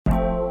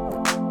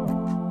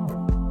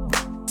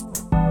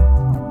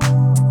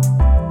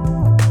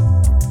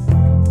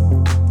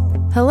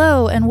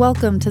Hello and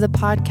welcome to the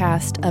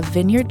podcast of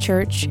Vineyard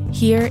Church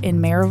here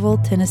in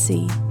Maryville,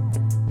 Tennessee.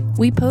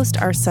 We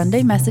post our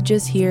Sunday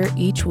messages here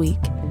each week,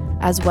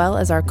 as well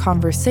as our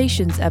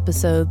conversations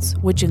episodes,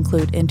 which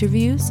include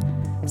interviews,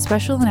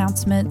 special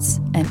announcements,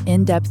 and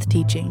in-depth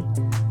teaching.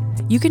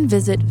 You can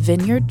visit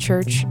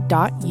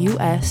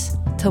vineyardchurch.us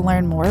to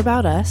learn more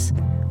about us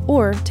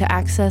or to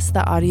access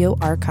the audio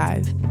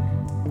archive.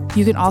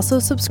 You can also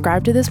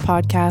subscribe to this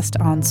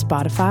podcast on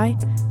Spotify,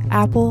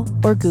 Apple,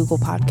 or Google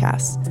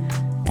Podcasts.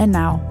 And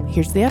now,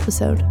 here's the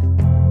episode.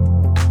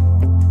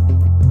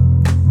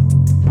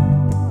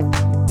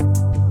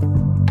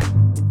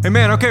 Hey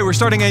man, okay, we're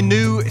starting a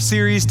new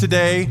series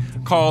today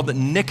called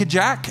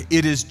Nickajack.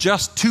 It is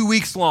just 2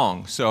 weeks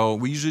long, so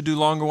we usually do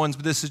longer ones,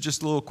 but this is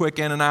just a little quick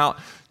in and out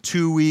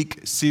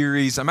 2-week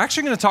series. I'm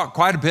actually going to talk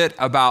quite a bit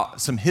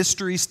about some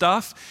history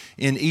stuff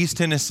in East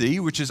Tennessee,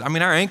 which is,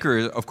 our anchor,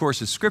 of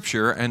course, is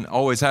Scripture, and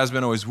always has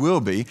been, always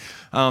will be.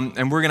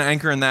 And we're going to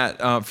anchor in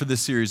that for this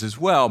series as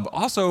well. But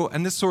also,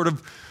 and this sort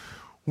of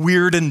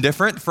weird and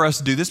different for us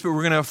to do this, but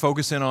we're going to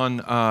focus in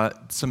on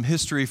some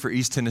history for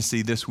East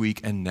Tennessee this week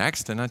and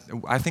next. And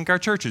I think our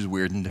church is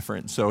weird and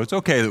different, so it's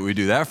okay that we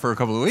do that for a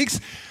couple of weeks.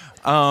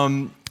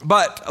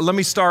 But let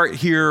me start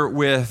here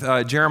with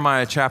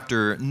Jeremiah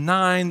chapter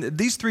 9.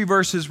 These 3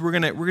 verses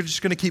we're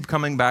just gonna keep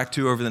coming back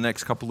to over the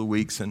next couple of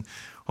weeks and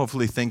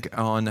hopefully think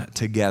on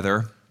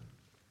together.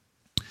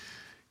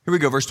 Here we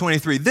go, verse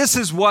 23. This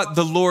is what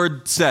the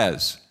Lord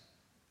says.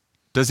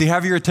 Does he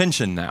have your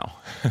attention now?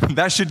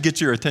 That should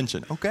get your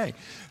attention. Okay.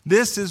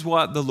 This is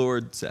what the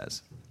Lord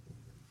says.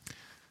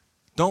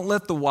 Don't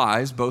let the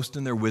wise boast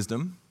in their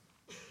wisdom,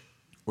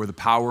 or the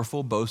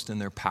powerful boast in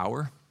their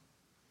power,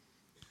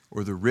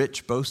 or the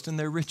rich boast in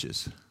their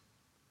riches.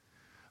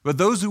 But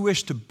those who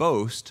wish to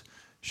boast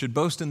should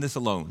boast in this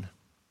alone,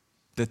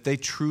 that they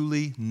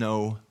truly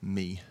know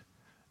me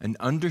and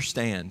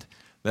understand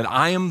that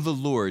I am the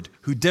Lord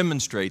who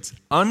demonstrates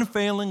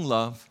unfailing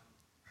love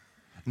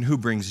and who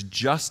brings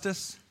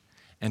justice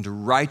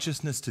and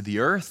righteousness to the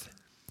earth,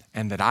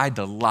 and that I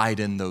delight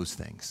in those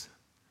things.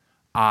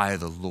 I,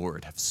 the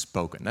Lord, have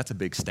spoken. That's a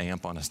big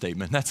stamp on a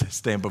statement. That's a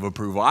stamp of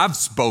approval. I've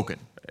spoken.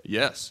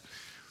 Yes.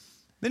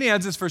 Then he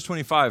adds this, verse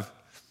 25.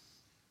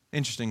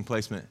 Interesting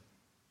placement.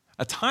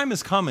 A time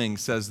is coming,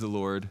 says the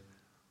Lord,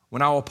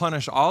 when I will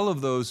punish all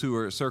of those who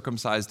are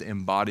circumcised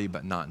in body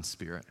but not in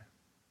spirit.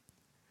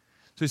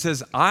 So he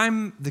says,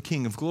 I'm the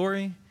King of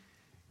glory.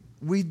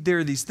 There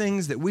are these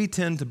things that we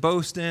tend to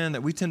boast in,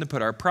 that we tend to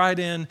put our pride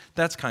in.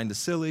 That's kind of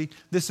silly.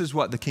 This is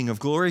what the King of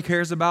glory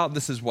cares about.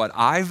 This is what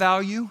I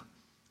value.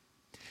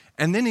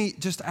 And then he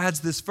just adds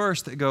this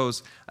verse that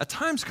goes, a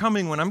time's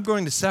coming when I'm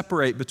going to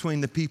separate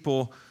between the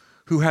people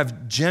who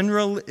have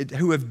genuinely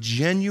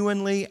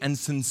and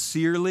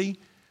sincerely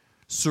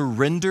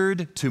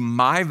surrendered to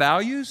my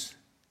values,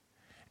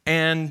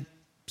 and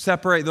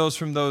separate those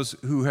from those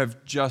who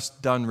have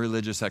just done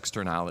religious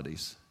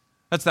externalities.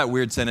 That's that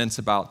weird sentence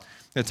about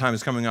the time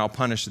is coming, I'll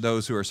punish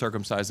those who are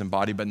circumcised in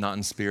body but not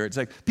in spirit. It's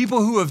like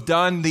people who have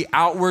done the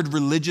outward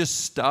religious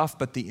stuff,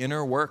 but the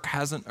inner work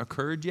hasn't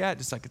occurred yet.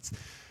 It's like it's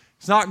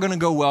not going to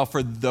go well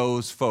for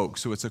those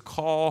folks. So it's a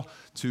call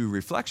to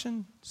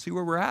reflection, see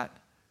where we're at,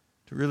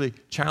 to really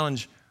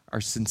challenge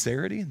our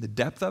sincerity, the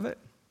depth of it.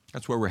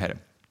 That's where we're headed.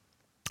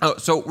 Oh,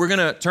 so we're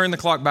going to turn the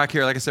clock back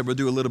here. Like I said, we'll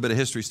do a little bit of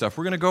history stuff.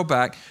 We're going to go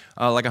back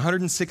like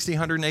 160,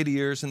 180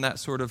 years in that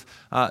sort of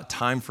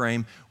time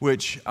frame,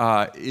 which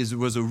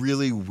was a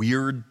really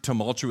weird,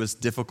 tumultuous,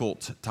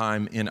 difficult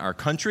time in our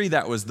country.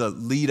 That was the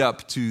lead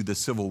up to the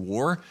Civil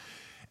War.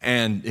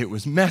 And it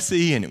was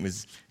messy, and it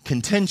was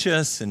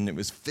contentious, and it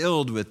was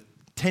filled with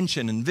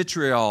tension and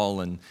vitriol,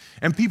 and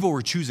people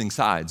were choosing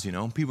sides,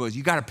 People,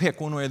 you got to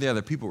pick one way or the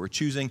other. People were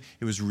choosing.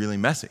 It was really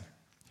messy,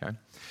 okay?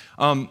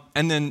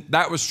 And then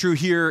that was true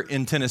here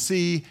in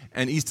Tennessee,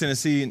 and East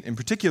Tennessee in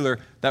particular.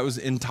 That was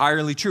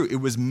entirely true. It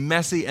was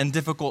messy and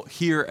difficult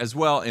here as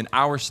well in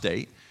our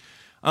state.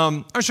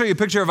 I'll show you a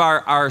picture of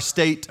our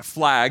state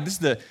flag.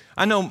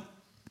 I know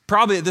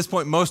probably at this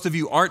point most of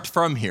you aren't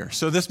from here,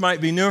 so this might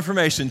be new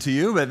information to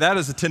you, but that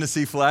is a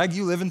Tennessee flag.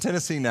 You live in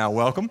Tennessee now.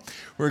 Welcome.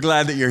 We're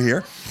glad that you're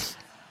here.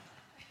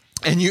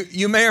 And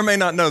you may or may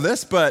not know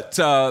this, but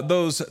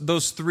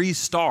those 3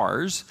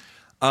 stars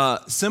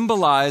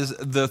symbolize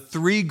the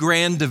 3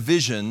 grand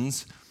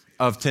divisions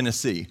of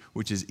Tennessee,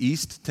 which is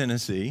East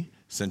Tennessee,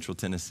 Central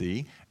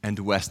Tennessee, and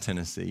West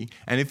Tennessee.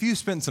 And if you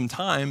spent some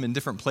time in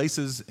different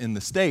places in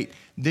the state,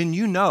 then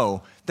you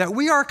know that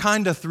we are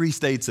kind of 3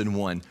 states in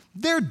one.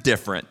 They're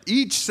different.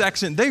 Each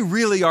section, they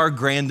really are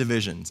grand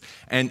divisions.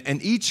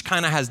 And each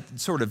kind of has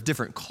sort of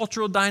different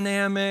cultural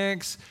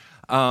dynamics,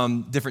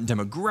 different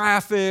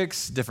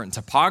demographics, different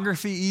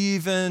topography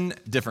even,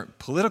 different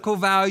political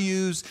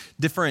values,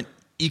 different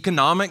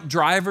economic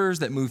drivers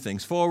that move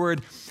things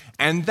forward.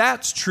 And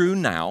that's true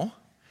now.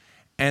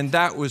 And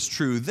that was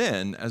true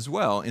then as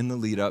well in the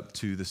lead up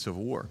to the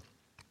Civil War.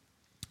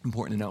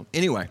 Important to know.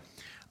 Anyway,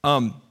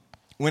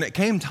 when it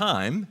came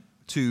time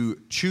to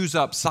choose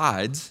up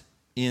sides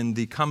in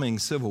the coming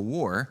Civil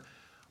War,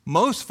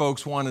 most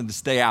folks wanted to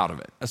stay out of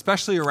it,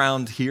 especially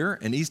around here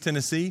in East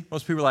Tennessee.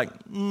 Most people are like,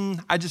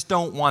 I just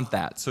don't want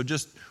that. So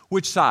just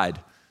which side?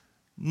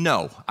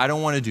 No, I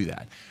don't want to do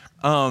that.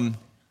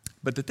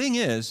 But the thing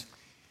is,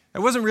 it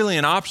wasn't really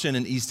an option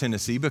in East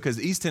Tennessee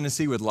because East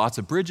Tennessee, with lots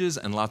of bridges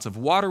and lots of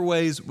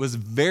waterways, was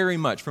very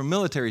much, from a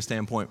military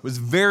standpoint, was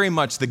very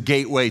much the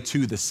gateway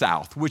to the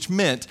South, which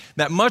meant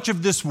that much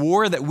of this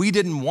war that we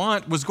didn't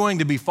want was going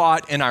to be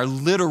fought in our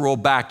literal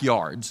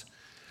backyards.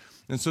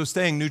 And so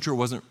staying neutral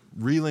wasn't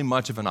really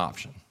much of an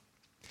option.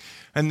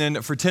 And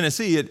then for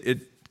Tennessee,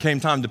 it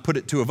came time to put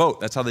it to a vote.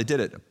 That's how they did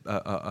it,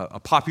 a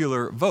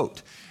popular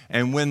vote.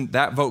 And when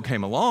that vote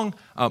came along,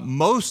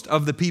 most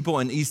of the people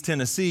in East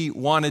Tennessee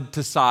wanted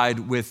to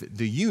side with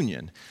the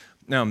Union.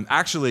 Now,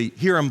 actually,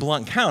 here in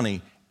Blount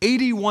County,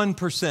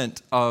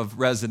 81% of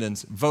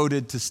residents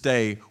voted to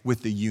stay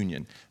with the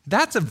Union.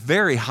 That's a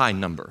very high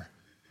number.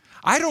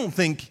 I don't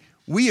think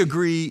we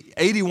agree,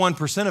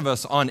 81% of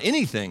us, on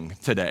anything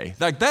today.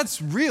 Like, that's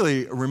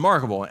really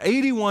remarkable.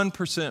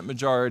 81%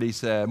 majority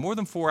said, more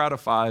than 4 out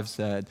of 5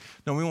 said,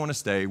 no, we want to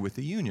stay with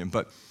the Union.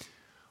 But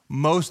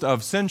most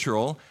of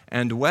Central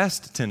and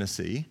West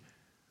Tennessee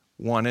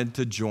wanted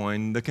to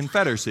join the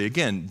Confederacy.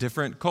 Again,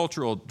 different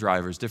cultural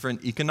drivers,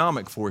 different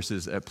economic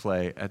forces at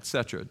play,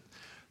 etc.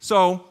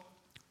 So,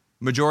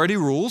 majority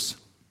rules,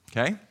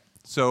 okay?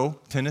 So,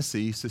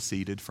 Tennessee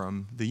seceded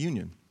from the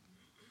Union.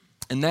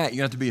 And that,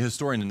 you have to be a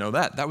historian to know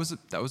that. That was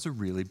a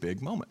really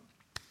big moment.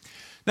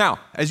 Now,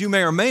 as you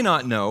may or may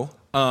not know,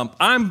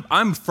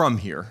 I'm from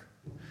here.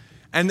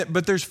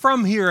 But there's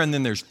from here and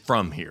then there's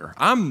from here.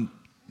 I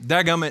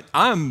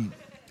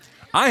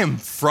am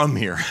from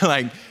here.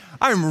 Like,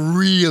 I'm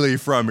really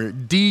from here.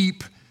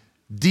 Deep,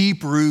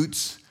 deep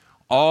roots,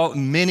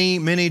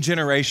 many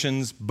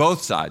generations,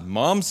 both sides.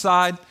 Mom's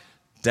side,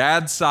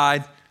 dad's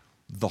side,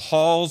 the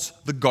Halls,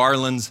 the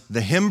Garlands,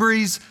 the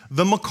Hembrys,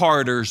 the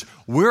McCarters,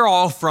 we're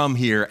all from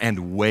here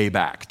and way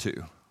back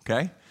too,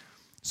 okay?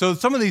 So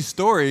some of these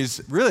stories,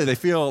 really, they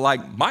feel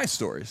like my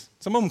stories.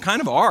 Some of them kind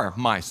of are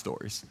my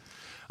stories.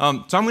 So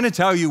I'm going to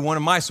tell you one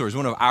of my stories,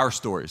 one of our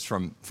stories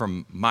from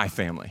my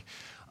family.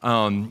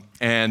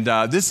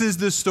 This is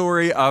the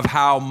story of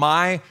how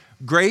my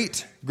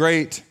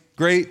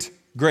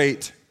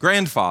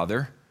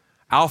great-great-great-great-grandfather,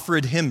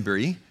 Alfred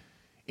Hembry,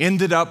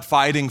 ended up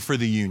fighting for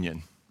the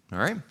Union, all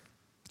right?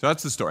 So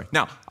that's the story.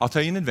 Now, I'll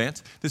tell you in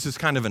advance, this is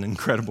kind of an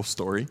incredible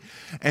story,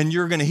 and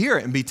you're going to hear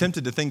it and be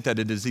tempted to think that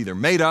it is either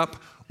made up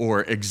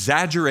or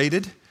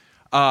exaggerated,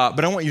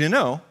 but I want you to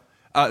know,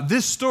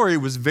 this story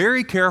was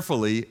very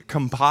carefully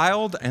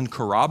compiled and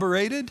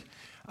corroborated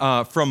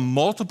from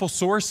multiple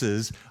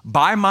sources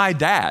by my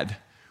dad,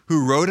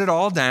 who wrote it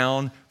all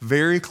down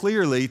very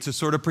clearly to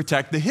sort of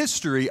protect the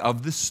history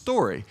of the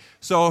story.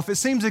 So if it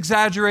seems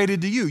exaggerated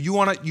to you, you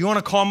want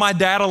to call my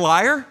dad a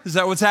liar? Is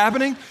that what's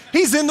happening?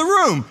 He's in the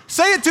room.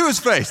 Say it to his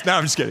face. No,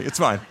 I'm just kidding. It's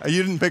fine.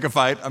 You didn't pick a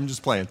fight. I'm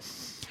just playing.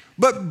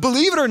 But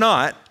believe it or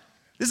not,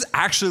 this is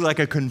actually like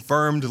a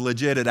confirmed,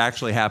 legit, it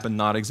actually happened,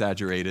 not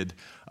exaggerated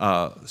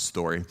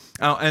story.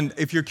 And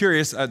if you're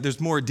curious,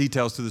 there's more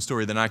details to the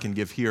story than I can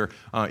give here.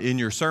 In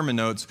your sermon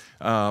notes,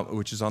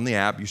 which is on the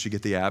app, you should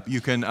get the app,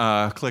 you can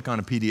click on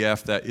a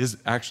PDF that is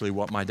actually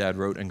what my dad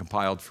wrote and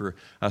compiled for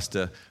us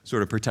to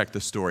sort of protect the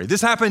story.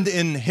 This happened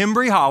in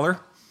Hembry Holler,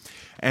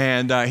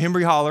 and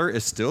Hembry Holler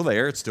is still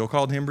there. It's still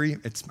called Hembry.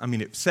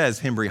 It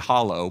says Hembry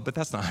Hollow, but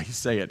that's not how you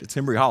say it. It's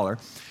Hembry Holler.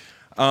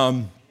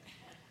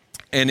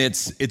 And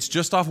it's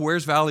just off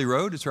Wares Valley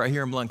Road. It's right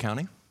here in Blount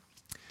County.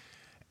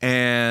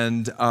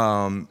 And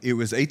it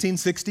was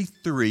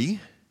 1863.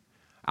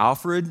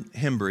 Alfred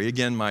Hembry,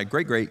 again, my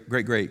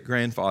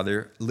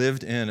great-great-great-great-grandfather,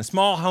 lived in a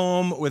small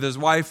home with his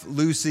wife,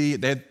 Lucy.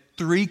 They had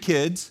 3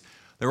 kids.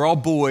 They were all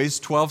boys,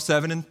 12,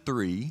 7, and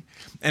 3.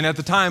 And at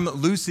the time,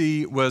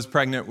 Lucy was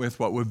pregnant with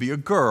what would be a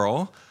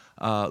girl,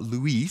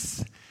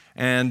 Louise.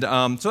 And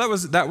so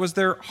that was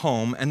their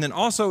home. And then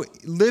also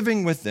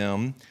living with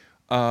them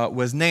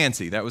was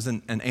Nancy. That was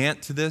an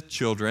aunt to the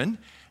children.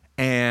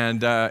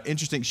 And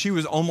interesting, she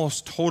was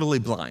almost totally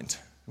blind,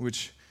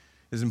 which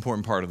is an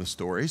important part of the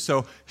story.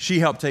 So she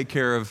helped take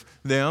care of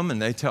them,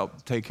 and they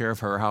helped take care of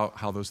her,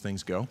 how those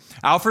things go.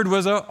 Alfred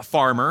was a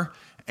farmer,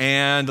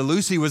 and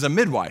Lucy was a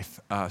midwife.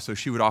 So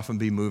she would often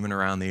be moving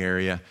around the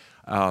area,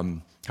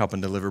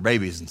 helping deliver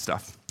babies and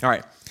stuff. All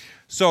right.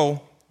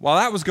 So while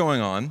that was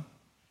going on,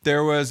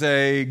 there was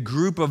a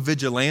group of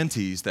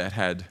vigilantes that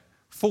had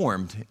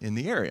formed in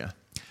the area.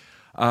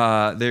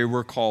 They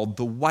were called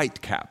the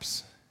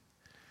Whitecaps.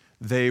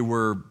 They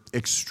were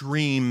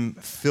extreme,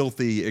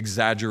 filthy,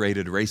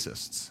 exaggerated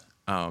racists.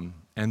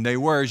 And they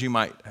were, as you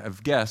might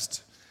have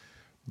guessed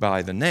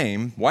by the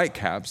name,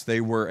 Whitecaps,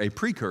 they were a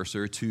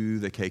precursor to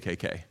the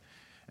KKK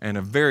and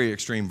a very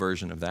extreme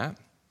version of that.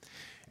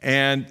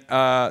 And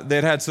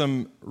they'd had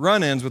some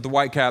run-ins with the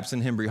Whitecaps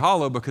in Hembry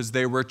Hollow because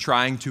they were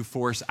trying to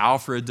force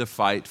Alfred to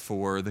fight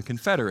for the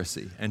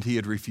Confederacy, and he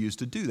had refused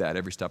to do that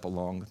every step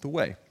along the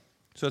way.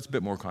 So that's a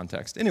bit more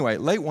context. Anyway,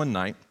 late one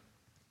night,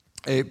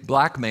 a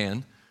black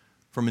man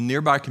from a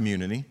nearby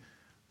community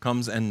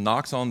comes and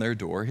knocks on their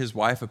door. His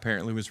wife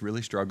apparently was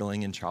really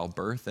struggling in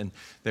childbirth, and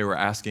they were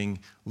asking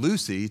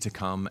Lucy to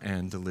come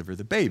and deliver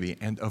the baby.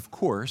 And of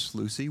course,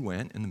 Lucy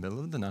went in the middle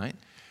of the night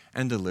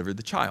and delivered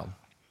the child.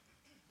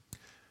 A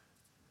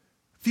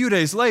few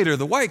days later,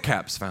 the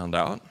Whitecaps found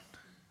out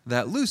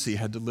that Lucy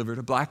had delivered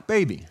a black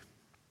baby.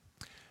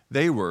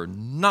 They were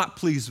not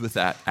pleased with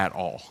that at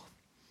all.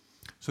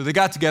 So they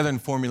got together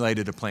and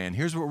formulated a plan.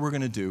 Here's what we're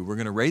going to do. We're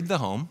going to raid the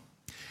home,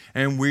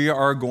 and we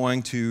are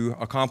going to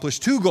accomplish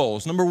 2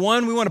 goals. Number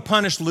 1, we want to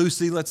punish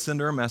Lucy. Let's send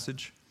her a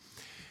message.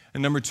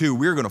 And number 2,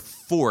 we're going to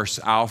force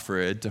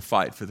Alfred to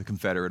fight for the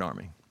Confederate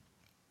Army.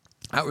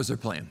 That was their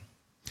plan.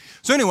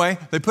 So anyway,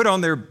 they put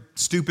on their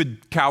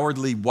stupid,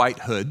 cowardly white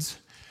hoods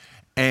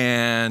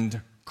and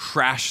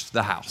crashed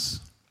the house.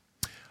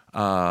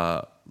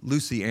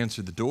 Lucy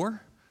answered the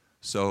door,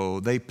 so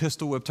they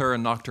pistol whipped her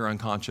and knocked her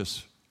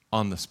unconscious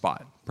on the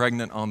spot,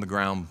 pregnant, on the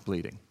ground,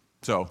 bleeding.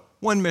 So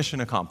 1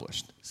 mission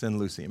accomplished, send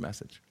Lucy a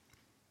message.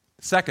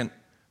 The second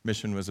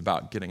mission was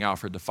about getting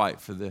Alfred to fight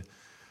for the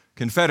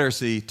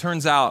Confederacy.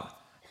 Turns out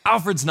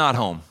Alfred's not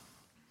home.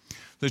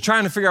 They're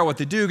trying to figure out what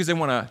they do because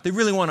they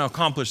really want to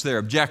accomplish their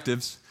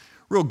objectives.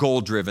 Real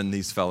goal-driven,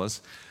 these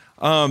fellas.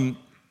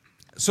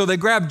 So they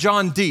grabbed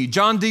John D.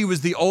 John D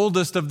was the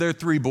oldest of their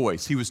 3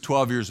 boys. He was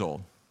 12 years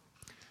old.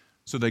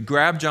 So they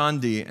grabbed John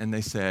D and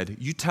they said,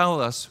 you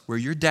tell us where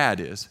your dad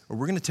is, or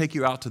we're going to take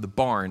you out to the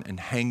barn and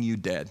hang you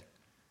dead.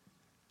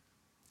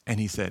 And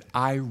he said,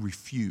 I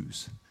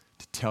refuse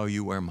to tell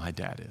you where my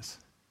dad is.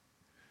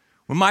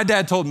 When my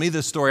dad told me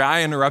this story,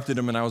 I interrupted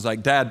him and I was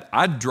like, Dad,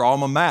 I'd draw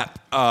him a map.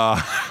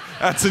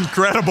 That's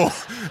incredible.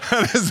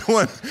 That is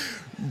one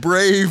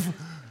brave,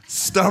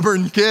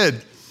 stubborn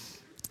kid.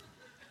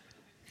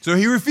 So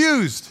he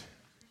refused.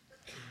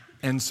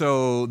 And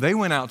so they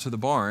went out to the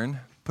barn,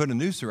 put a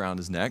noose around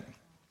his neck,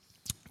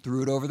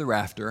 threw it over the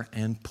rafter,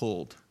 and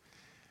pulled.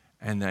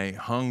 And they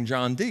hung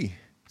John D,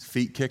 his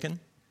feet kicking.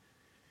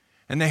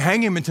 And they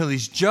hang him until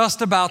he's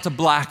just about to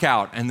black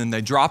out. And then they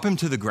drop him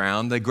to the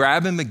ground. They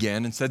grab him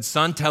again and said,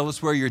 son, tell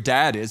us where your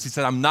dad is. He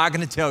said, I'm not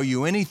going to tell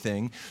you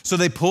anything. So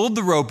they pulled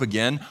the rope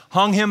again,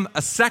 hung him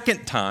a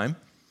second time,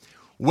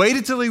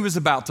 waited till he was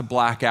about to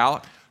black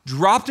out,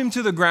 dropped him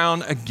to the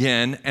ground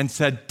again and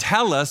said,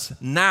 tell us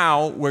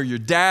now where your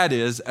dad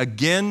is.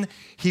 Again,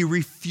 he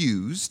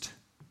refused.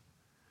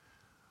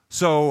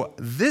 So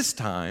this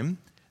time,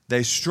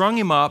 they strung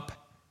him up,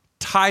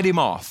 tied him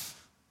off,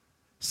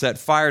 set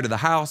fire to the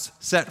house,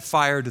 set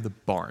fire to the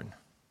barn.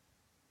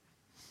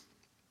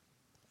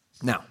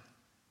 Now,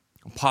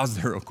 I'll pause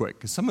there real quick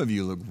because some of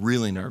you look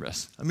really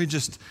nervous.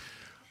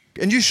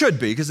 And you should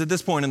be, because at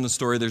this point in the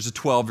story, there's a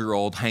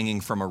 12-year-old hanging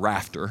from a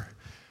rafter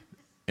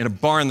in a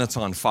barn that's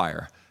on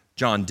fire,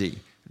 John D.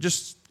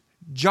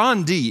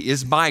 John D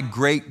is my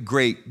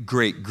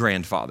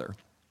great-great-great-grandfather.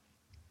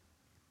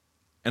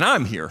 And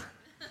I'm here.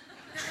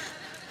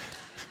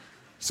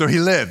 So he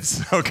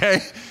lives,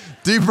 okay?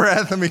 Deep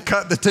breath, let me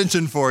cut the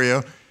tension for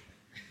you.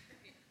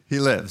 He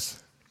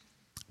lives.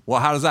 Well,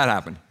 how does that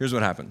happen? Here's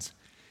what happens.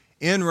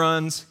 In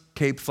runs,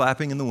 cape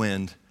flapping in the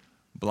wind,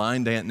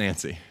 blind Aunt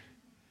Nancy.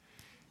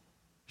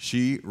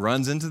 She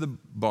runs into the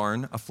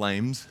barn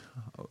aflames,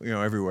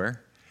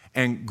 everywhere,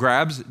 and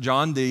grabs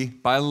John D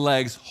by the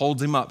legs,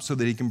 holds him up so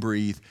that he can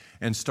breathe,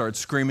 and starts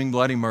screaming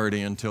bloody murder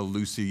until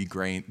Lucy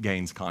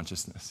gains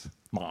consciousness.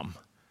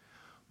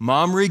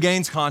 Mom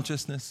regains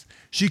consciousness.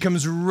 She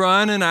comes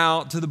running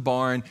out to the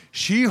barn.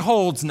 She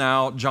holds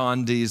now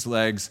John D's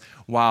legs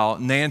while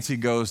Nancy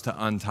goes to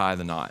untie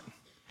the knot.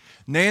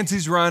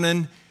 Nancy's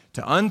running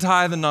to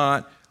untie the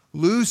knot.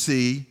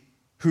 Lucy,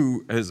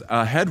 who has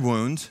a head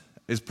wound,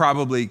 is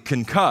probably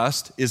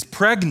concussed, is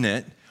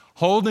pregnant,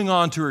 holding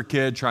on to her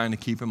kid, trying to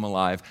keep him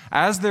alive.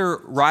 As they're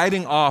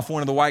riding off,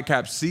 one of the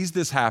Whitecaps sees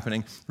this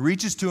happening,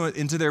 reaches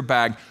into their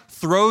bag,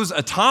 throws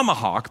a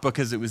tomahawk,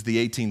 because it was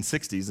the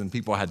 1860s and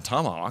people had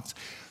tomahawks,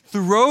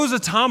 throws a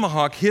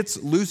tomahawk,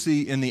 hits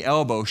Lucy in the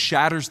elbow,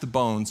 shatters the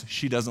bones.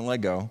 She doesn't let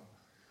go.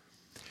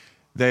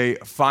 They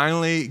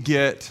finally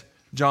get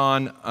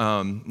John,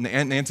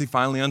 Nancy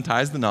finally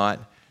unties the knot.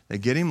 They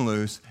get him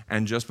loose,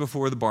 and just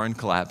before the barn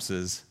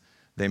collapses,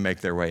 they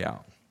make their way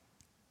out.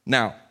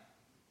 Now,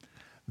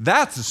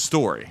 that's a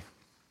story.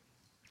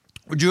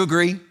 Would you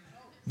agree?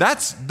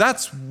 That's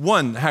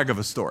one heck of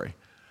a story.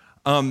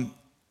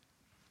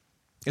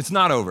 It's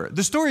not over.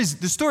 The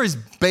story's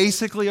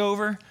basically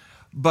over,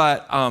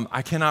 but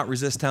I cannot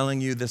resist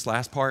telling you this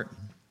last part.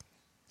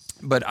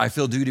 But I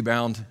feel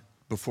duty-bound,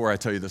 before I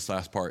tell you this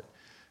last part,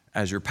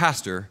 as your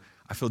pastor,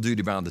 I feel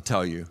duty-bound to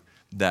tell you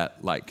that,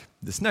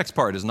 this next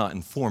part is not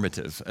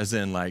informative, as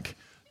in,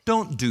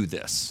 don't do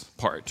this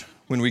part.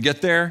 When we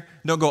get there,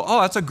 don't go,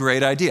 oh, that's a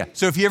great idea.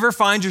 So if you ever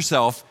find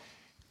yourself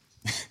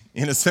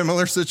in a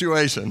similar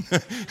situation,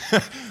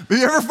 if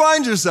you ever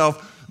find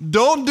yourself,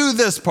 don't do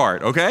this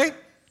part, okay?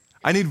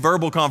 I need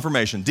verbal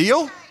confirmation.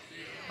 Deal?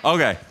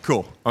 Okay,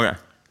 cool. Okay.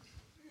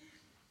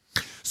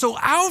 So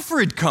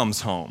Alfred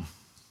comes home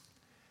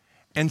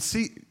and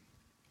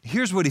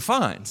here's what he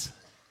finds.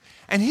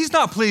 And he's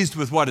not pleased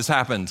with what has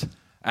happened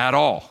at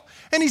all.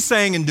 And he's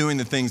saying and doing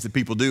the things that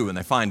people do when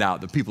they find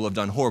out that people have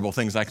done horrible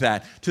things like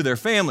that to their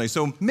family.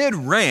 So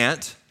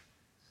mid-rant,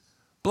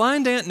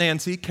 blind Aunt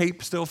Nancy,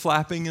 cape still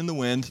flapping in the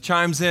wind,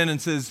 chimes in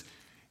and says,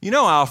 "You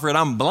know, Alfred,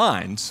 I'm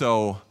blind,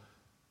 so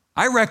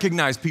I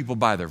recognize people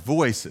by their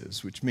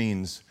voices," which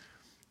means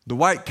the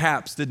white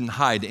caps didn't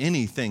hide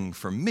anything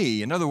from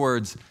me. In other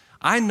words,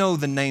 I know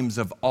the names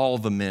of all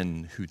the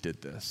men who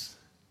did this.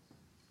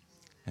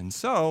 And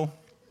so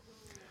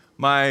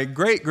my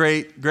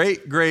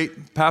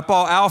great-great-great-great-Papa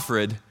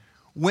Alfred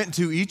went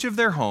to each of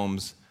their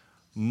homes,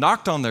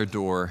 knocked on their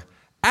door,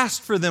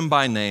 asked for them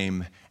by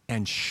name,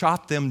 and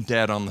shot them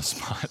dead on the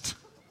spot.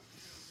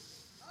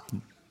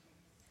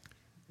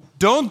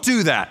 Don't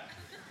do that.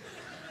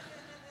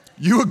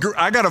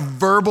 I got a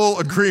verbal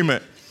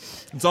agreement.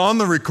 It's on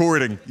the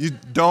recording. You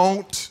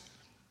don't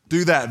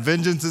do that.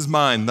 Vengeance is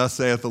mine, thus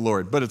saith the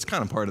Lord. But it's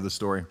kind of part of the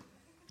story.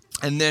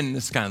 And then,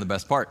 this is kind of the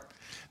best part.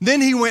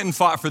 Then he went and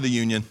fought for the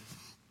Union.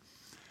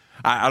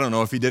 I don't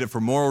know if he did it for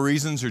moral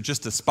reasons or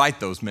just to spite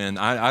those men.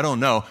 I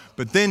don't know.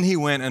 But then he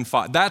went and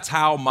fought. That's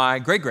how my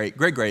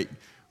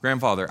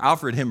great-great-great-great-grandfather,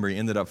 Alfred Hembry,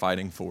 ended up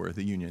fighting for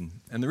the Union.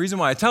 And the reason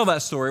why I tell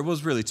that story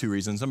was really two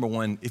reasons. Number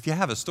one, if you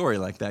have a story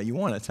like that, you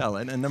want to tell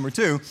it. And number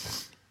two,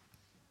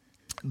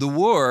 the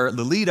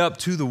lead up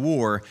to the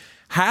war,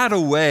 had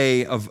a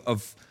way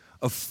of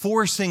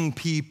forcing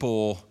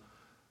people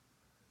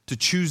to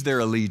choose their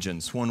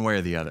allegiance one way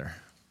or the other.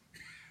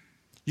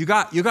 You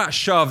got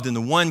shoved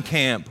into one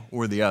camp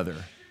or the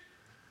other.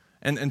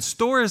 And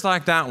stories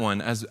like that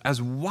one,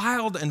 as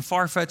wild and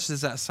far-fetched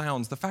as that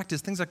sounds, the fact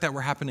is things like that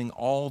were happening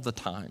all the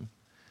time.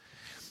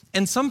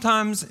 And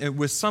sometimes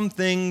with some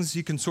things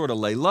you can sort of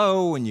lay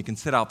low and you can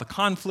sit out the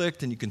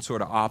conflict and you can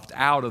sort of opt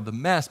out of the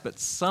mess, but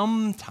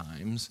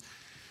sometimes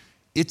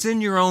it's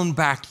in your own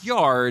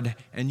backyard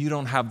and you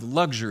don't have the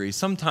luxury.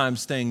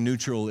 Sometimes staying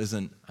neutral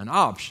isn't an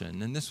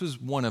option, and this was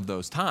one of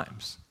those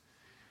times.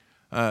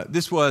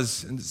 This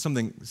was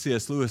something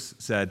C.S. Lewis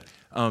said.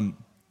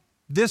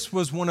 This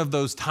was one of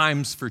those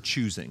times for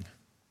choosing.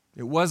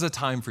 It was a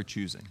time for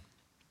choosing.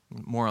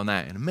 More on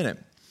that in a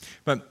minute.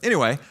 But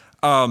anyway,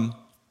 a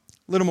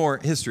little more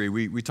history.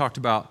 We talked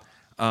about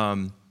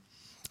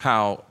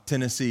how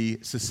Tennessee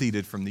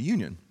seceded from the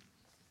Union.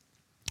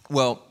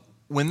 Well,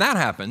 when that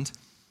happened,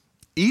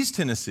 East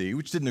Tennessee,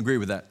 which didn't agree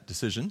with that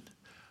decision,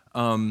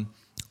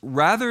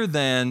 rather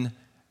than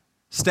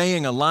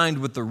staying aligned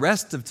with the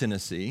rest of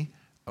Tennessee,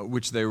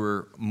 which they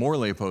were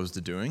morally opposed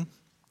to doing,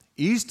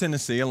 East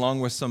Tennessee,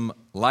 along with some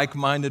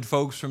like-minded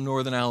folks from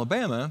northern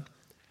Alabama,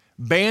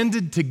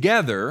 banded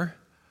together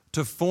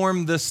to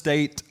form the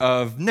state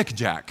of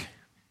Nickajack,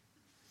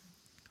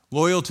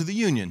 loyal to the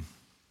Union.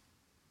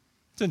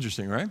 It's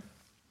interesting, right?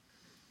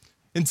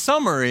 In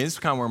summary, it's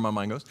kind of where my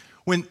mind goes.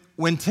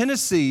 When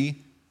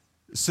Tennessee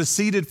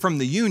seceded from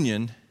the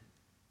Union,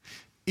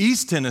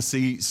 East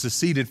Tennessee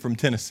seceded from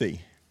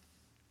Tennessee.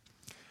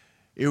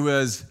 It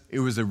was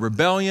a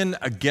rebellion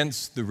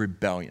against the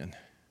rebellion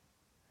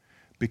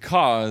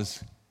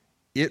because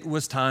it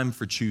was time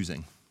for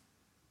choosing.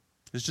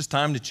 It's just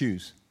time to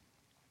choose.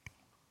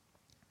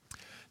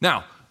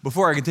 Now,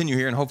 before I continue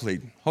here and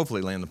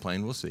hopefully land the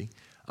plane, we'll see.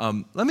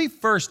 Let me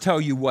first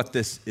tell you what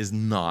this is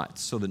not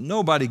so that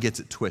nobody gets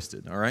it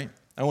twisted, all right?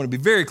 I want to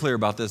be very clear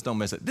about this. Don't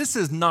miss it. This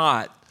is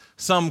not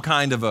some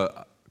kind of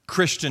a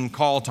Christian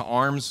call to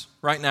arms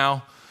right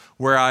now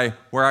where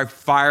I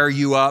fire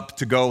you up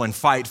to go and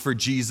fight for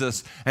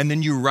Jesus and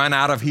then you run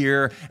out of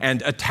here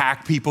and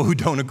attack people who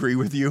don't agree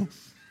with you.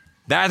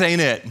 That ain't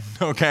it,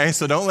 okay?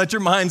 So don't let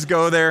your minds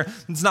go there.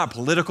 It's not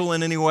political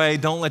in any way.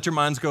 Don't let your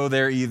minds go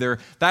there either.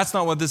 That's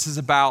not what this is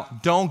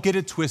about. Don't get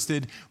it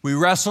twisted. We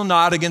wrestle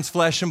not against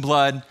flesh and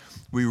blood.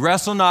 We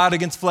wrestle not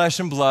against flesh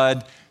and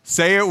blood.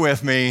 Say it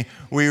with me.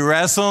 We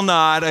wrestle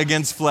not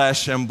against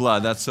flesh and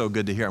blood. That's so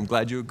good to hear. I'm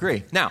glad you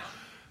agree. Now,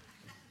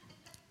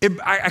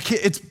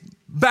 it's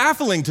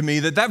baffling to me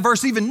that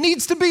verse even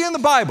needs to be in the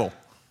Bible.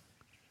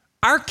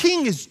 Our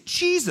King is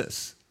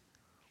Jesus.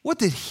 What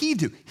did he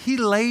do? He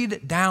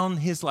laid down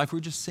his life. We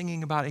were just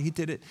singing about it. He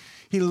did it.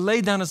 He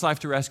laid down his life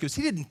to rescue us.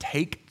 He didn't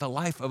take the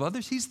life of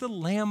others. He's the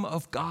Lamb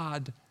of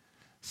God,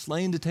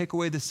 slain to take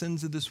away the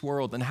sins of this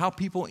world. And how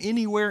people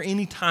anywhere,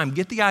 anytime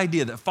get the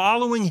idea that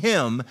following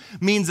him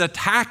means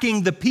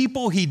attacking the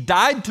people he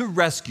died to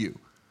rescue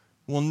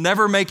will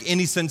never make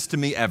any sense to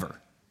me ever.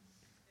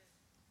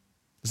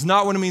 It's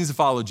not what it means to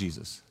follow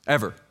Jesus,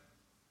 ever.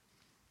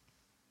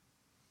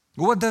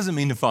 Well, what does it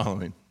mean to follow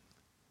him?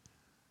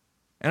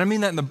 And I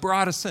mean that in the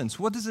broadest sense.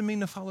 What does it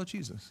mean to follow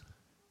Jesus?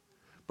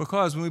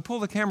 Because when we pull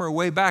the camera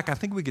way back, I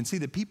think we can see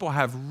that people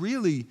have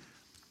really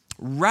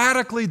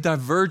radically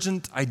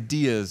divergent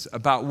ideas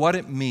about what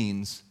it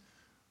means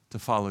to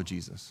follow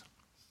Jesus.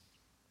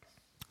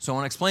 So I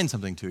want to explain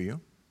something to you.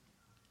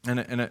 And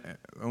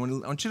I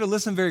want you to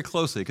listen very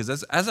closely,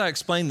 because as I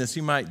explain this,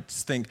 you might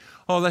think,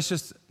 oh, that's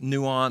just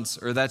nuance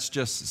or that's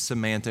just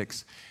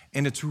semantics.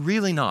 And it's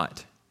really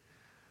not.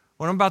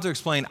 What I'm about to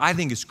explain, I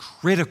think, is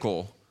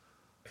critical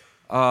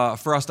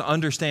for us to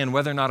understand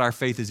whether or not our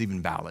faith is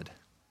even valid.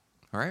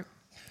 All right?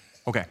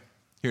 Okay,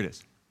 here it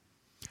is.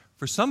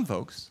 For some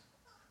folks,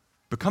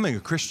 becoming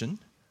a Christian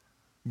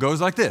goes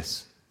like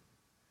this.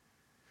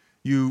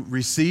 You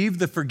receive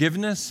the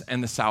forgiveness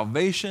and the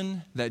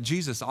salvation that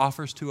Jesus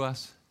offers to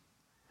us,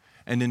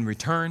 and in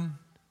return,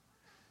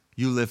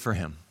 you live for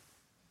him.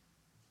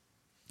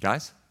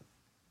 Guys,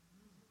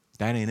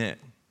 that ain't it.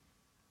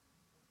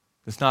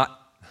 It's not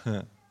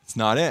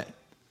it.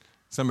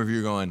 Some of you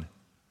are going,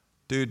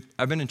 dude,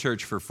 I've been in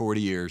church for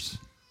 40 years.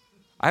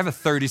 I have a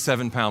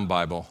 37-pound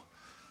Bible.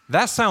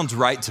 That sounds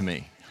right to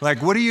me.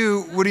 Like, what do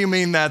you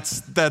mean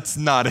that's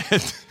not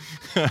it?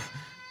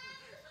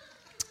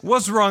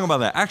 What's wrong about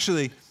that?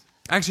 Actually,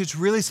 it's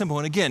really simple.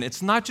 And again,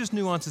 it's not just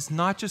nuance. It's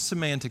not just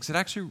semantics. It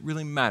actually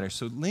really matters.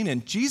 So lean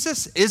in.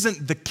 Jesus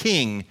isn't the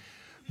king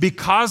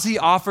because he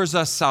offers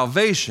us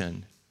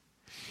salvation.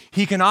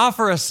 He can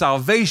offer us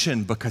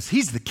salvation because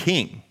he's the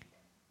king.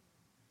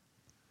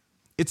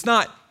 It's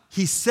not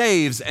he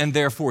saves and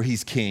therefore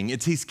he's king.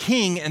 It's he's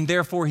king and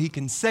therefore he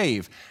can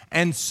save.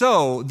 And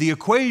so the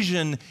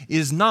equation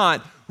is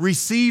not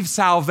receive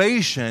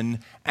salvation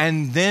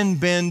and then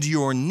bend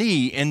your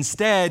knee.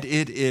 Instead,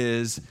 it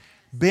is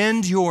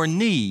bend your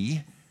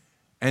knee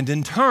and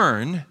in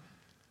turn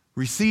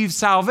receive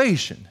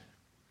salvation.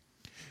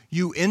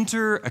 You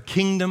enter a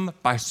kingdom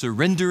by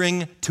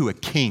surrendering to a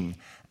king,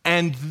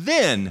 and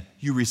then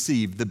you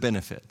receive the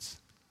benefits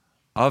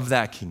of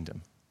that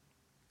kingdom.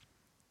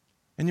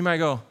 And you might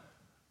go,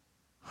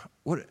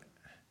 what's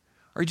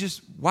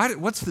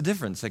the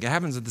difference? Like, it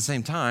happens at the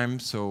same time,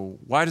 so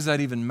why does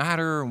that even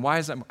matter? And why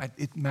is that?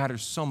 It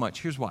matters so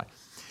much. Here's why.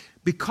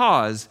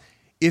 Because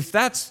if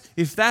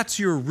that's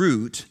your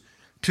route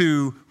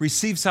to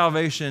receive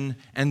salvation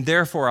and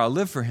therefore I'll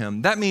live for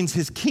him, that means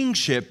his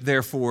kingship,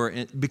 therefore,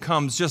 it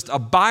becomes just a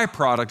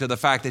byproduct of the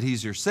fact that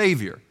he's your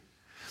savior.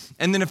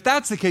 And then if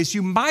that's the case,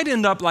 you might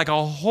end up like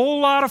a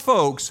whole lot of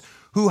folks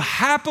who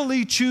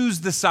happily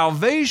choose the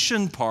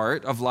salvation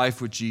part of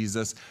life with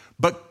Jesus,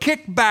 but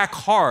kick back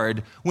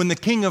hard when the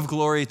King of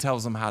Glory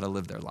tells them how to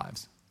live their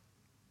lives.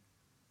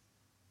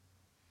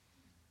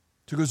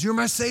 So he goes, you're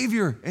my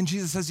savior. And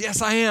Jesus says,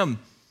 yes, I am.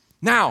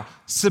 Now,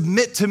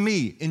 submit to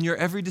me in your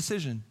every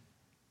decision,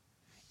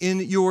 in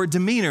your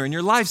demeanor, in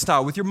your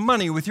lifestyle, with your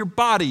money, with your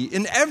body,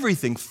 in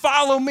everything.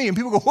 Follow me. And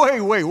people go,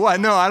 wait,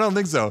 what? No, I don't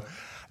think so.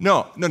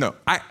 No.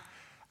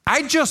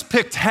 I just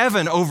picked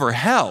heaven over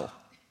hell.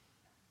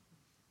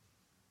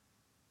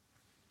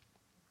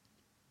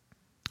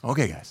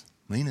 Okay, guys,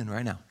 lean in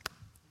right now.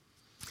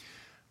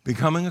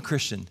 Becoming a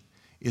Christian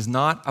is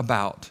not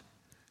about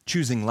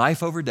choosing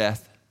life over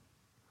death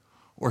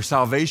or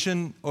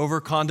salvation over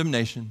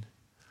condemnation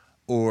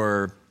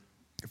or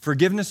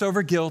forgiveness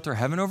over guilt or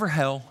heaven over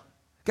hell.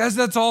 Guys,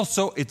 that's all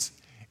it's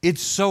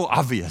so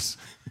obvious.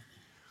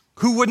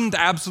 Who wouldn't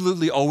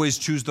absolutely always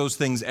choose those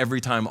things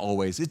every time,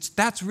 always?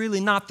 That's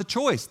really not the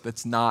choice.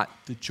 That's not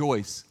the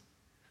choice.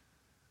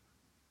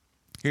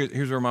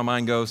 Here's where my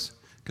mind goes,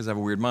 because I have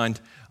a weird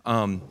mind.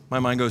 My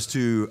mind goes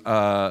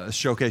to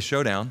Showcase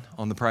Showdown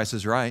on The Price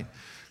is Right.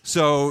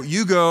 So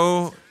you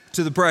go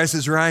to The Price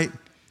is Right,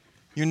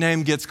 your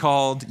name gets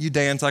called, you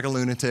dance like a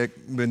lunatic,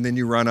 and then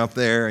you run up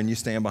there and you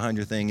stand behind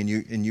your thing, and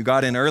you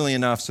got in early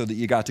enough so that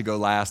you got to go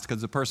last,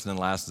 because the person in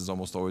last is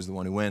almost always the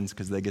one who wins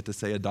because they get to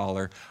say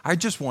 $1. I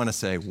just want to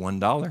say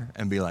 $1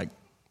 and be like,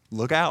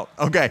 look out.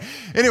 Okay,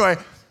 anyway.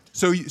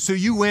 So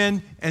you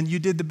win, and you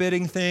did the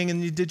bidding thing,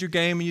 and you did your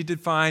game, and you did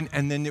fine,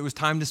 and then it was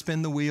time to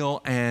spin the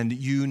wheel, and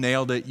you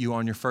nailed it. You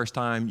on your first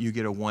time, you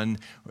get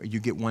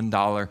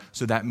 $1.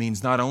 So that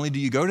means not only do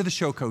you go to the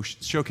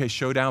Showcase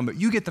Showdown,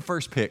 but you get the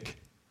first pick.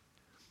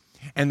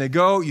 And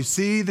you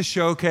see the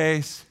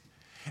showcase,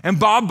 and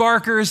Bob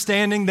Barker is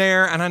standing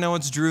there, and I know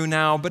it's Drew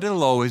now, but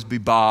it'll always be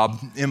Bob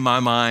in my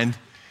mind.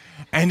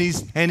 And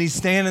he's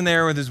standing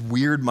there with his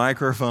weird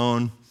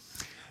microphone.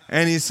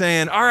 And he's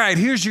saying, all right,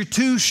 here's your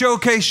 2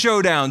 Showcase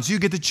Showdowns. You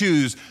get to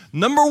choose.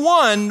 Number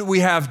 1,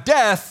 we have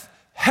death,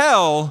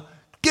 hell,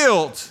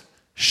 guilt,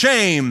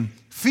 shame,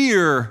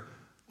 fear,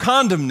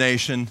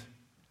 condemnation.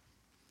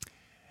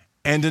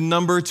 And in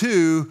number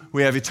 2,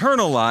 we have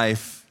eternal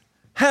life,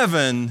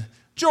 heaven,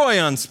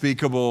 joy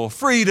unspeakable,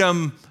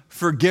 freedom,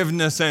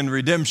 forgiveness, and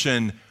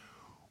redemption.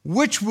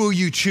 Which will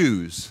you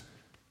choose?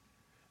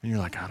 And you're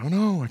like, I don't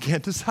know. I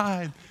can't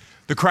decide.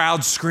 The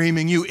crowd's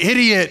screaming, you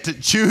idiot,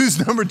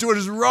 choose number 2. What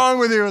is wrong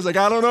with you? I was like,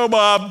 I don't know,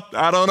 Bob.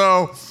 I don't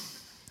know.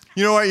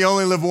 You know what? You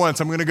only live once.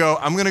 I'm going to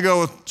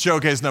go with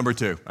Showcase number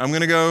 2. I'm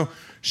going to go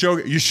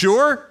You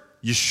sure?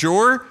 You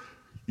sure?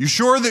 You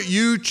sure that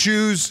you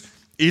choose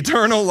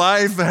eternal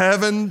life,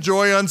 heaven,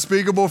 joy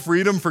unspeakable,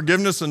 freedom,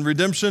 forgiveness, and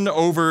redemption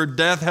over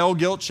death, hell,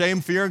 guilt, shame,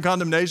 fear, and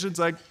condemnation? It's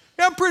like,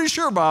 yeah, I'm pretty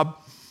sure, Bob.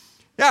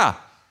 Yeah.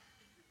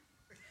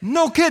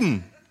 No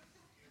kidding.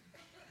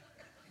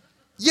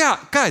 Yeah,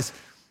 guys.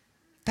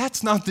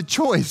 That's not the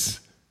choice.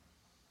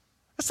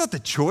 That's not the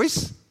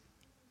choice.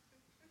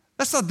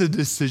 That's not the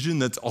decision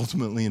that's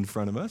ultimately in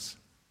front of us.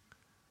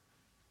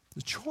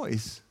 The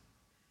choice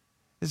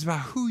is about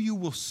who you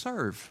will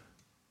serve.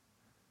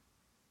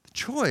 The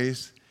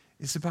choice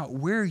is about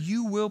where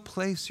you will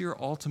place your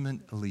ultimate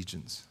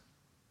allegiance.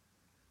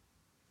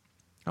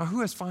 Now,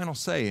 who has final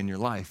say in your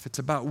life? It's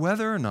about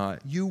whether or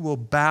not you will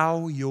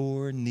bow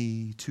your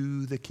knee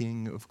to the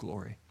King of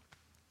glory.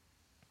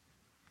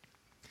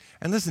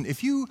 And listen,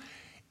 if you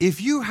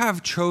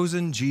have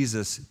chosen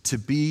Jesus to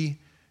be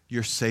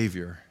your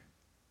Savior,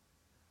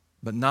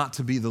 but not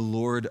to be the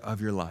Lord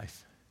of your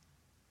life,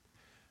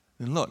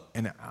 then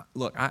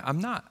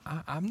I'm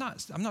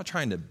not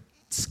trying to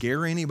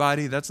scare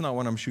anybody. That's not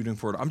what I'm shooting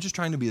for. I'm just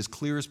trying to be as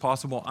clear as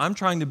possible. I'm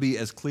trying to be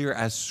as clear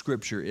as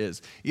Scripture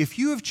is. If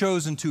you have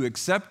chosen to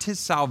accept his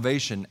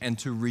salvation and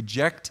to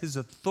reject his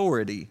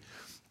authority,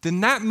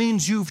 then that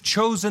means you've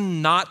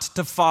chosen not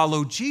to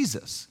follow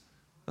Jesus.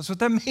 That's what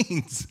that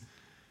means.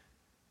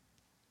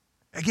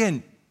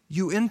 Again,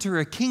 you enter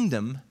a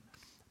kingdom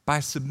by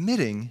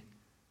submitting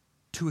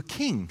to a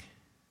king.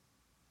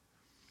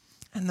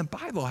 And the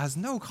Bible has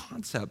no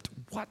concept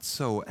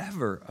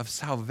whatsoever of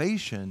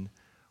salvation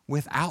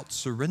without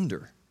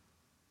surrender.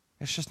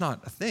 It's just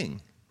not a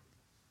thing.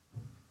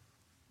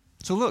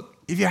 So look,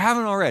 if you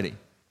haven't already,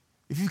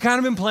 if you've kind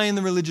of been playing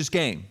the religious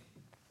game,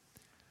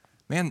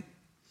 man,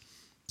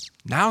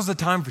 now's the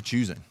time for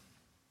choosing.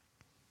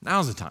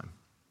 Now's the time.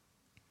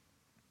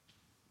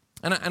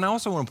 And I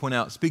also want to point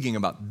out, speaking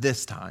about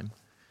this time,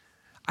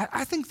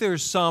 I think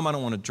there's some, I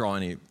don't want to draw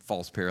any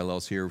false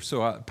parallels here,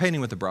 so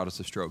painting with the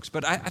broadest of strokes,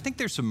 but I think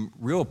there's some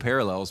real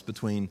parallels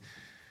between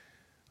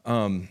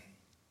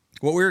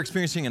what we're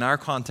experiencing in our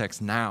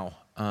context now,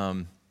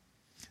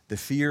 the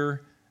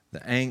fear, the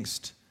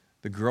angst,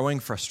 the growing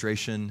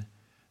frustration,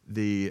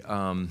 the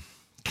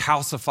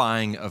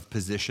calcifying of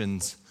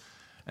positions,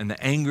 and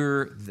the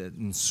anger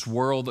and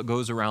swirl that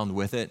goes around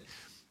with it,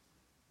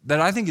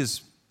 that I think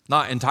is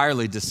not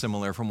entirely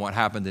dissimilar from what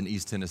happened in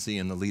East Tennessee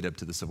in the lead up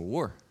to the Civil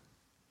War.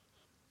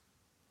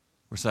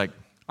 Where it's like,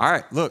 all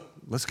right, look,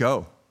 let's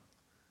go.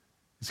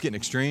 It's getting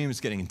extreme, it's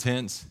getting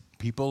intense.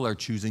 People are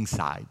choosing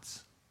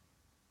sides.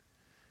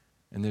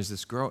 And there's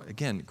this,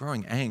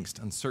 growing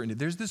angst, uncertainty.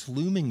 There's this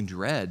looming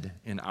dread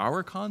in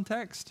our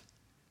context.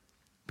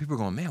 People are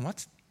going, man,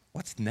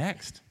 what's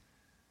next?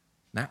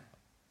 Now,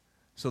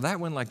 so that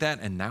went like that,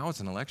 and now it's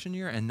an election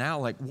year, and now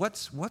like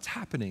what's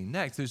happening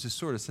next? There's this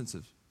sort of sense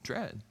of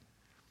dread.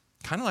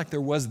 Kind of like there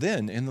was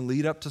then in the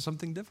lead up to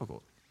something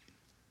difficult.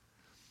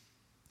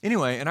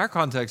 Anyway, in our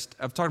context,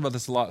 I've talked about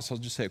this a lot, so I'll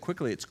just say it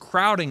quickly. It's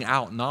crowding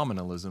out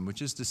nominalism,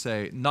 which is to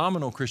say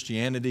nominal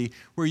Christianity,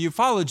 where you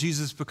follow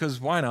Jesus because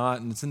why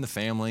not, and it's in the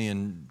family,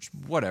 and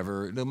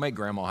whatever, it'll make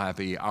grandma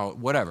happy,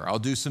 I'll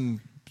do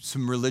some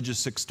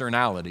religious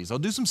externalities. I'll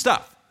do some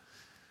stuff.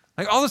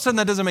 Like all of a sudden,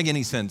 that doesn't make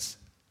any sense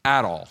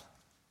at all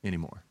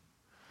anymore.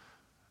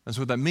 And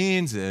so what that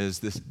means is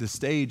the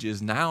stage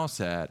is now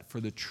set for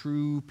the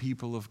true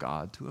people of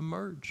God to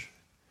emerge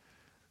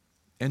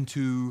and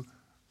to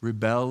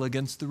rebel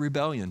against the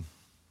rebellion,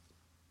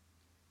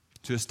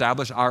 to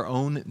establish our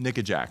own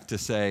Nickajack, to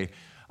say,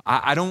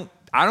 I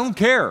don't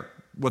care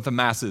what the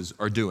masses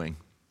are doing.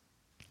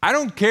 I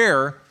don't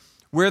care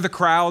where the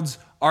crowds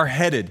are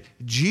headed.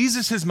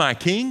 Jesus is my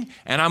king,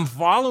 and I'm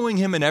following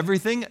him in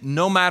everything,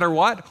 no matter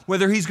what,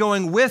 whether he's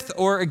going with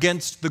or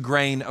against the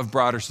grain of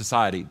broader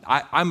society.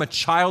 I'm a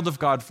child of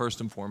God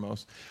first and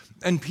foremost.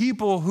 And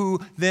people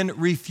who then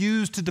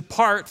refuse to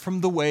depart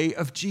from the way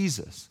of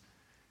Jesus.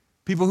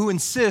 People who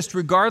insist,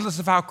 regardless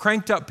of how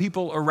cranked up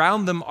people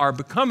around them are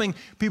becoming,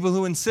 people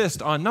who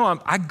insist on, no,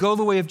 I go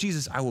the way of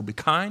Jesus. I will be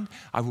kind.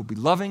 I will be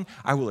loving.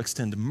 I will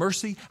extend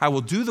mercy. I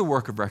will do the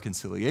work of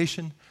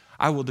reconciliation.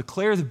 I will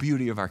declare the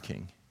beauty of our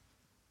King.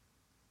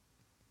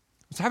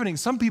 What's happening,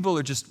 some people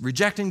are just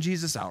rejecting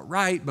Jesus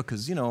outright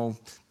because,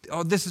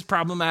 this is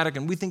problematic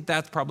and we think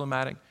that's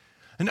problematic.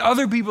 And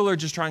other people are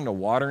just trying to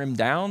water him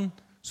down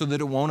so that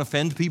it won't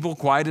offend people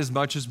quite as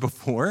much as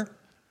before.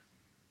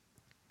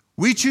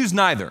 We choose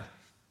neither.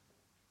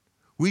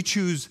 We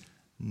choose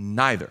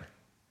neither.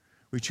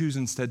 We choose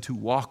instead to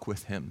walk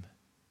with him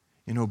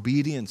in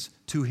obedience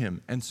to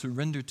him and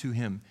surrender to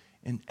him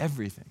in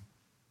everything.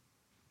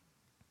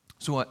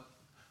 So what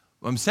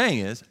I'm saying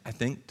is, I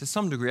think to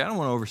some degree, I don't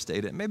want to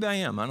overstate it. Maybe I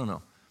am, I don't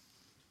know.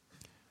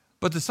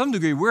 But to some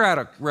degree, we're at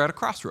a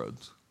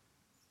crossroads.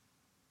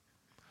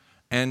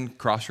 And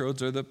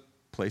crossroads are the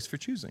place for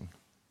choosing.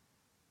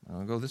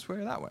 I'll go this way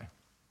or that way.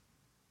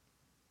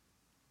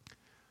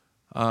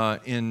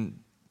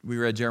 We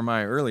read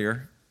Jeremiah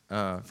earlier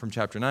from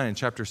chapter 9. In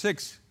chapter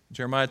 6,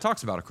 Jeremiah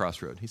talks about a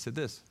crossroad. He said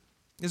this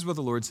is what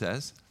the Lord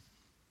says.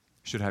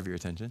 Should have your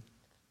attention.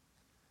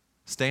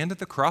 Stand at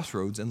the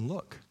crossroads and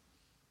look.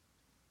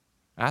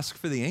 Ask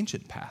for the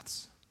ancient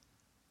paths.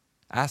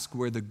 Ask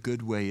where the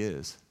good way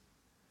is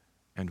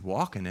and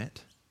walk in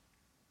it,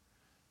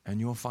 and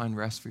you'll find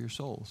rest for your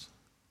souls.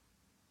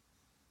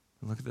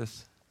 And look at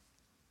this.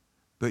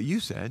 But you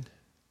said,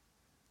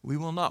 we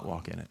will not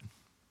walk in it.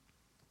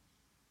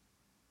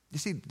 You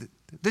see,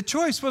 the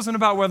choice wasn't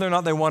about whether or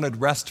not they wanted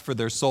rest for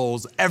their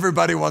souls.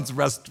 Everybody wants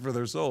rest for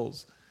their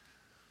souls.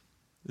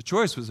 The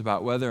choice was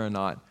about whether or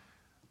not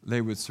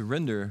they would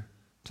surrender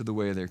to the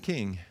way of their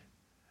king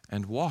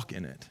and walk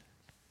in it.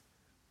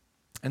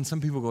 And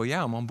some people go,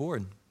 yeah, I'm on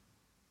board.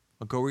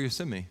 I'll go where you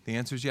send me. The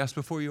answer is yes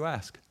before you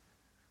ask.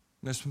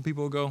 And there's some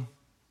people who go,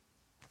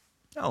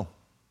 No,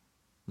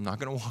 I'm not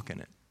going to walk in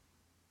it.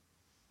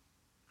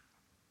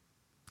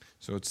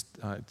 So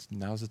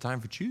now's the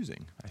time for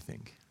choosing, I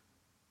think.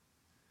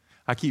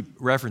 I keep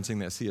referencing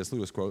that C.S.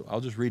 Lewis quote.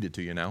 I'll just read it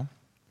to you now.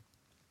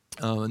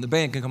 And the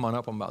band can come on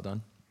up. I'm about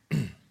done.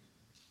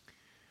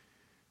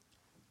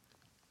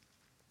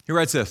 He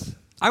writes this: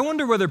 I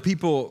wonder whether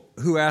people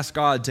who ask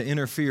God to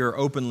interfere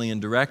openly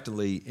and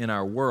directly in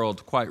our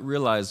world quite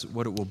realize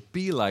what it will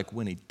be like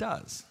when he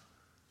does.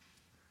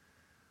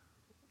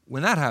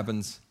 When that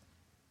happens,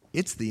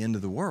 it's the end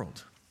of the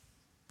world.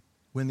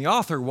 When the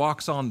author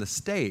walks onto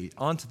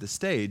the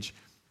stage,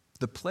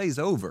 the play's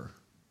over.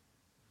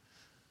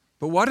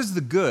 But what is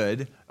the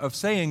good of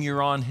saying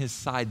you're on his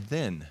side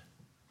then,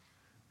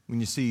 when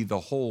you see the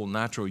whole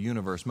natural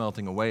universe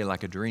melting away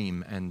like a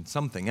dream and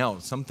something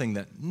else, something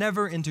that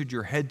never entered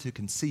your head to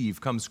conceive,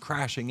 comes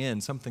crashing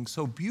in, something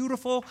so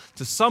beautiful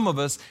to some of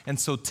us and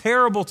so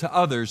terrible to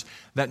others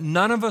that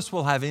none of us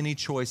will have any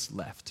choice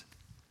left?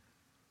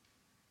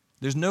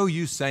 There's no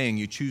use saying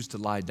you choose to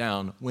lie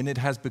down when it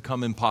has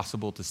become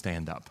impossible to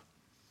stand up.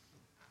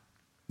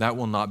 That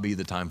will not be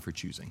the time for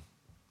choosing.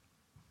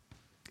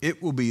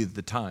 It will be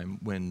the time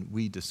when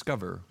we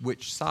discover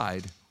which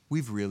side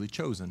we've really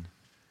chosen,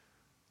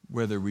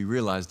 whether we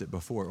realized it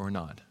before or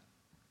not.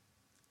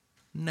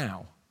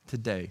 Now,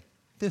 today,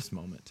 this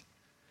moment,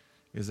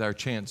 is our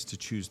chance to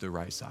choose the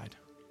right side.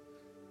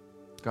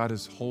 God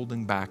is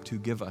holding back to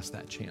give us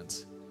that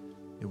chance.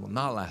 It will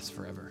not last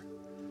forever.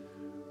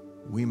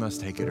 We must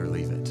take it or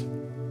leave it.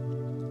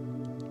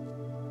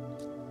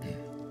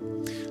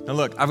 Now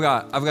look, I've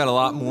got a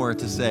lot more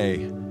to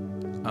say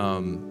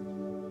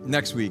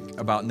next week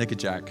about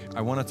Nickajack.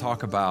 I want to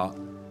talk about,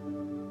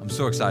 I'm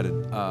so excited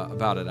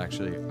about it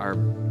actually, our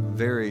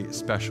very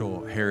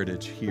special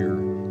heritage here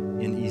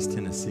in East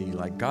Tennessee.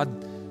 Like, God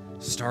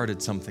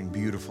started something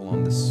beautiful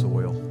on this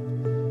soil,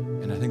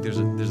 and I think there's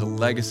a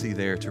legacy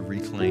there to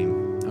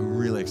reclaim. I'm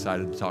really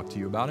excited to talk to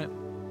you about it.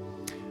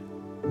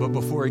 But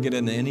before we get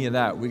into any of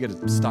that, we got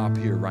to stop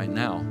here right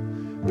now,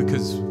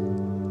 because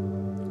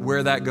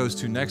where that goes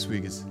to next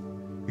week is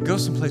it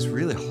goes someplace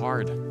really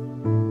hard,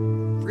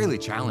 really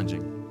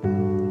challenging.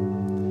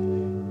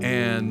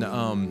 And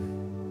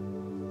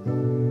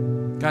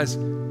guys,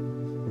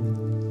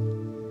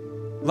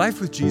 life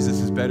with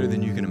Jesus is better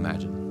than you can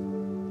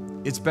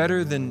imagine. It's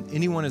better than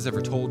anyone has ever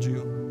told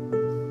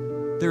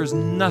you. There is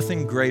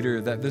nothing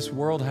greater that this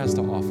world has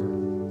to offer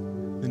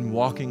than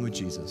walking with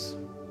Jesus.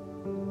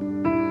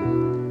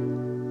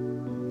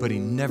 But he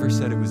never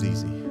said it was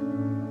easy.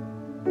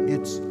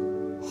 It's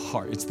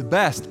hard. It's the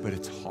best, but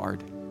it's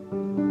hard.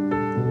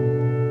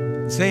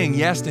 Saying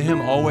yes to him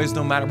always,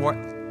 no matter what,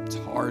 it's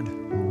hard.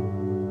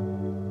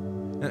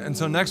 And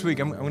so next week,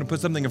 I'm going to put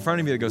something in front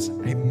of you that goes,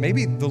 hey,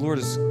 maybe the Lord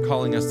is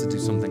calling us to do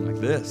something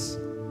like this.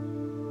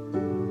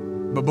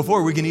 But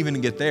before we can even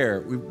get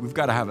there, we've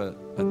got to have a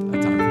time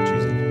for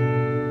choosing.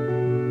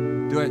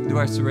 Do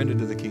I surrender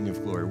to the King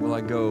of Glory? Will I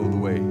go the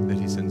way that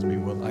he sends me?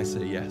 Will I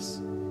say yes,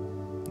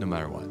 no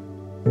matter what?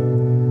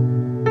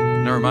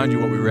 And I remind you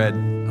what we read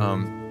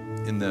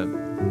in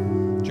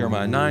the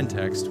Jeremiah 9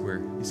 text, where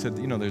he said,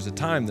 there's a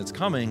time that's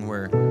coming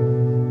where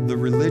the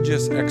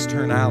religious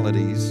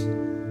externalities,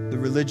 the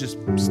religious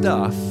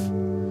stuff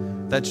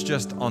that's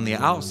just on the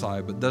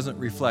outside but doesn't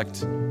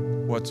reflect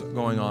what's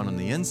going on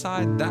the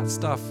inside, that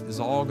stuff is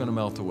all going to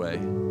melt away,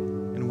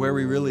 and where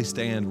we really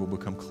stand will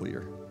become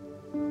clear.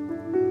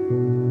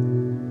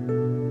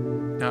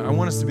 Now, I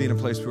want us to be in a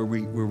place where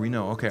we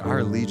know, okay, our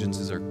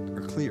allegiances are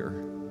clear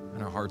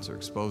and our hearts are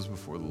exposed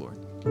before the Lord.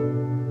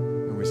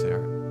 And we say, all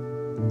right,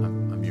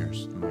 I'm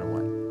yours, no matter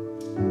what.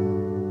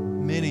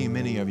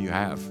 Many of you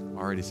have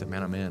already said,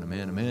 man, I'm in no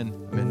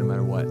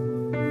matter what.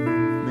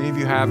 Many of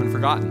you haven't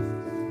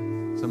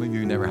forgotten. Some of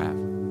you never have.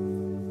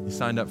 You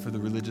signed up for the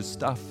religious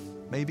stuff,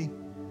 maybe.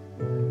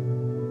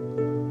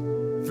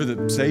 For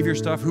the Savior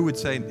stuff, who would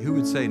say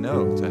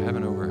no to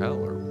heaven over hell,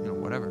 or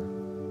whatever?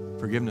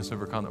 Forgiveness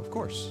over conduct, of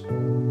course.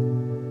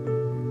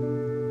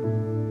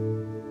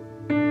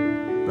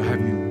 But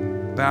have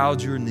you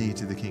bowed your knee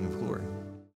to the King of